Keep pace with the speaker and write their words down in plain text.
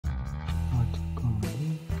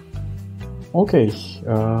Okay,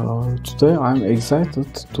 today I'm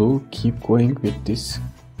excited to keep going with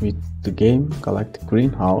the game Galactic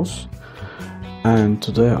Greenhouse, and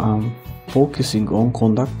today I'm focusing on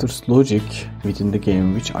conductors logic within the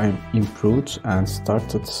game, which I improved and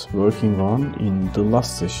started working on in the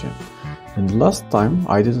last session. And the last time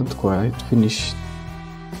I didn't quite finish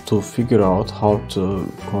to figure out how the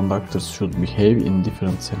conductors should behave in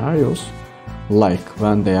different scenarios, like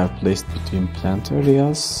when they are placed between plant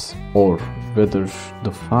areas or whether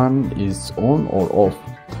the fan is on or off.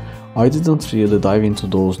 I didn't really dive into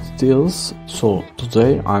those details, so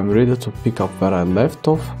today I'm ready to pick up where I left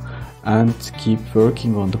off and keep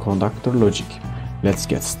working on the conductor logic. Let's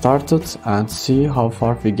get started and see how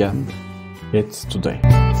far we can get today.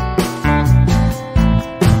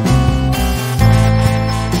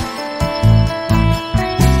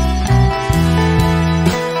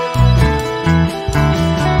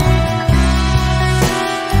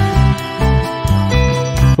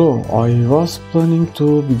 So I was planning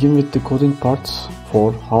to begin with the coding part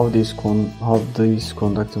for how these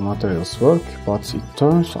conductor materials work, but it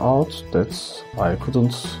turns out that I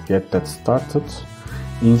couldn't get that started.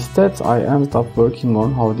 Instead, I ended up working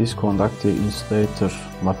on how these conductor insulator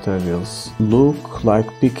materials look like,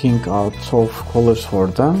 picking out of colors for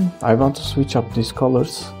them. I want to switch up these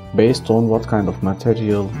colors based on what kind of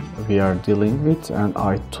material we are dealing with, and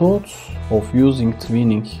I thought of using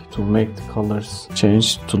tweening to make the colors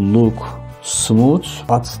change to look smooth,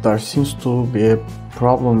 but there seems to be a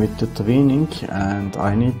problem with the tweening and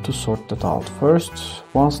I need to sort that out first.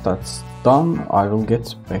 Once that's done, I will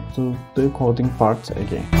get back to the coding part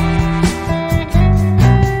again.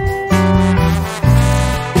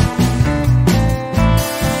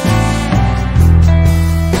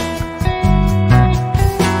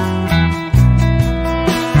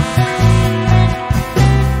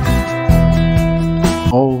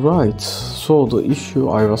 Alright, so the issue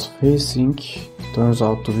I was facing turns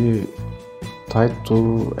out to be tied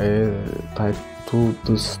to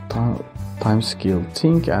this timescale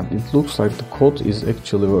thing, and it looks like the code is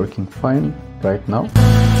actually working fine right now.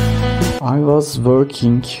 I was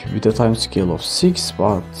working with a timescale of 6,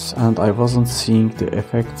 and I wasn't seeing the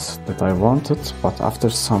effects that I wanted, but after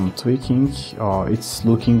some tweaking, it's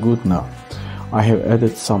looking good now. I have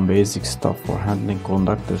added some basic stuff for handling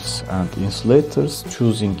conductors and insulators,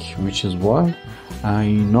 choosing which is why. I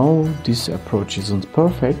know this approach isn't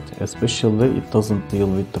perfect, especially it doesn't deal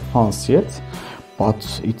with the fans yet,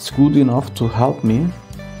 but it's good enough to help me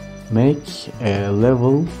make a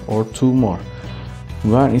level or two more.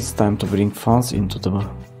 When it's time to bring fans into the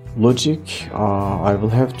logic, I will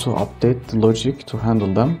have to update the logic to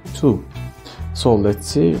handle them too. So let's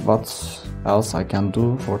see what else I can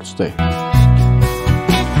do for today.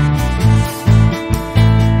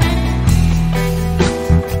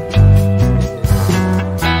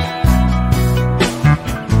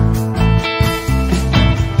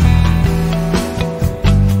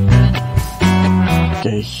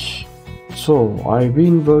 Okay, so I've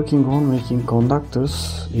been working on making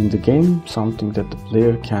conductors in the game, something that the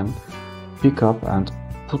player can pick up and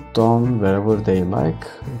put down wherever they like.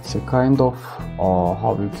 It's a kind of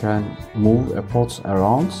how you can move a pot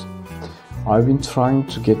around. I've been trying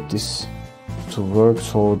to get this to work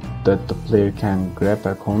so that the player can grab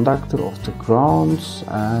a conductor off the ground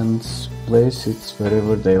and place it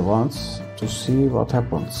wherever they want to see what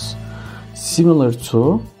happens. Similar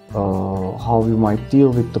to how we might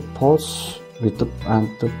deal with the pots and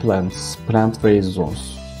the plant raise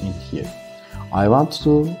zones in here. I want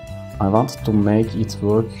to make it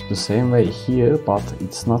work the same way here, but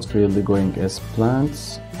it's not really going as planned,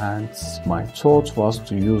 and my thought was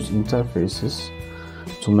to use interfaces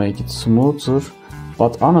to make it smoother,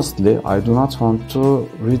 but honestly I do not want to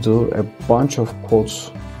redo a bunch of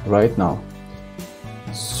codes right now.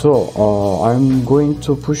 So I'm going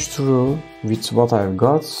to push through with what I've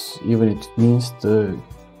got, even if it means to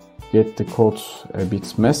get the code a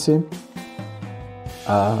bit messy.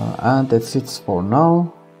 And that's it for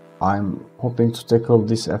now. I'm hoping to tackle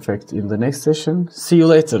this effect in the next session. See you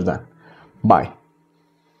later then. Bye.